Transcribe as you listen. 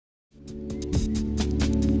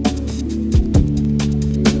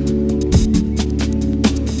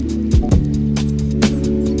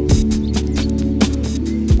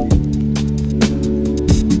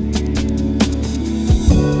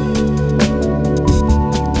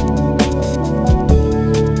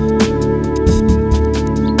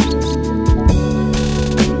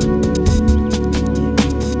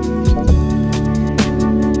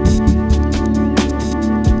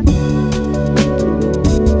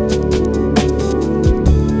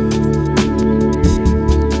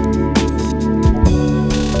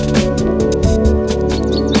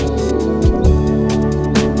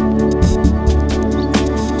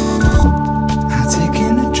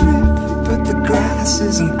grass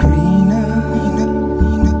isn't greener.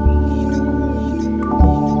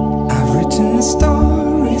 I've written a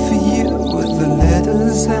story for you with the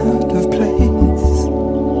letters out of place.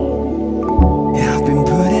 Yeah, I've been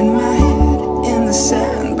putting my head in the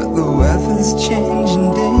sand, but the weather's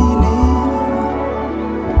changing daily.